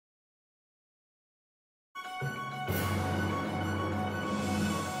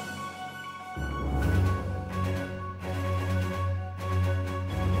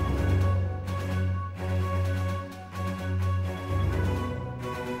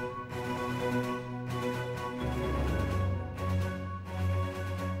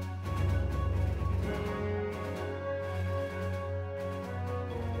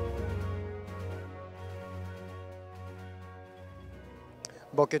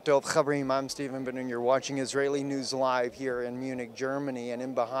Boker Tov Chavrim, I'm Stephen Benoon. You're watching Israeli News Live here in Munich, Germany, and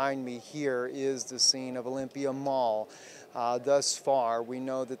in behind me here is the scene of Olympia Mall. Thus far, we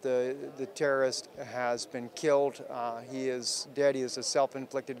know that the terrorist has been killed. He is dead. He has a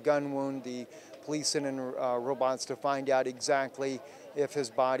self-inflicted gun wound. The police sent in robots to find out exactly if his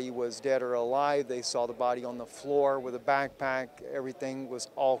body was dead or alive. They saw the body on the floor with a backpack. Everything was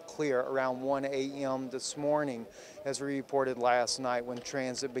all clear around 1 a.m. this morning. As we reported last night, when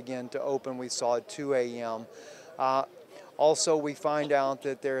transit began to open, we saw at 2 a.m. Also, we find out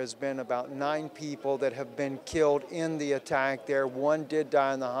that there has been about 9 people that have been killed in the attack there. 1 did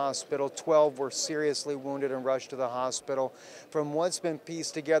die in the hospital. 12 were seriously wounded and rushed to the hospital. From what's been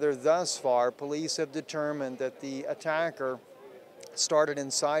pieced together thus far, police have determined that the attacker started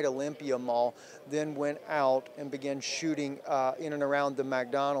inside Olympia Mall, then went out and began shooting in and around the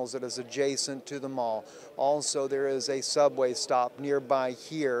McDonald's that is adjacent to the mall. Also, there is a subway stop nearby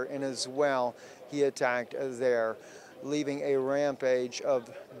here, and as well, he attacked there, leaving a rampage of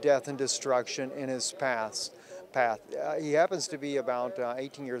death and destruction in his path. He happens to be about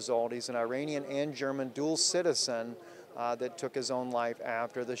 18 years old. He's an Iranian and German dual citizen that took his own life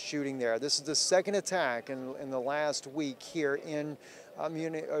after the shooting there. This is the second attack in the last week here in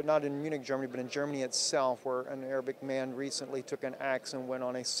Munich, not in Munich, Germany, but in Germany itself, where an Arabic man recently took an axe and went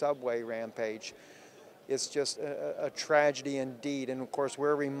on a subway rampage. It's just a tragedy indeed. And of course,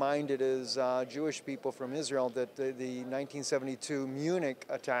 we're reminded as Jewish people from Israel that the 1972 Munich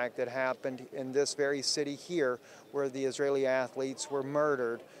attack that happened in this very city here, where the Israeli athletes were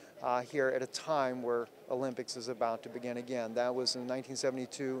murdered, here at a time where Olympics is about to begin again. That was in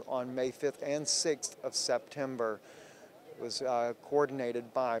 1972 on May 5th and 6th of September. It was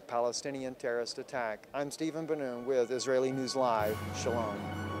coordinated by Palestinian terrorist attack. I'm Stephen Benoon with Israeli News Live.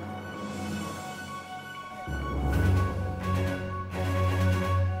 Shalom.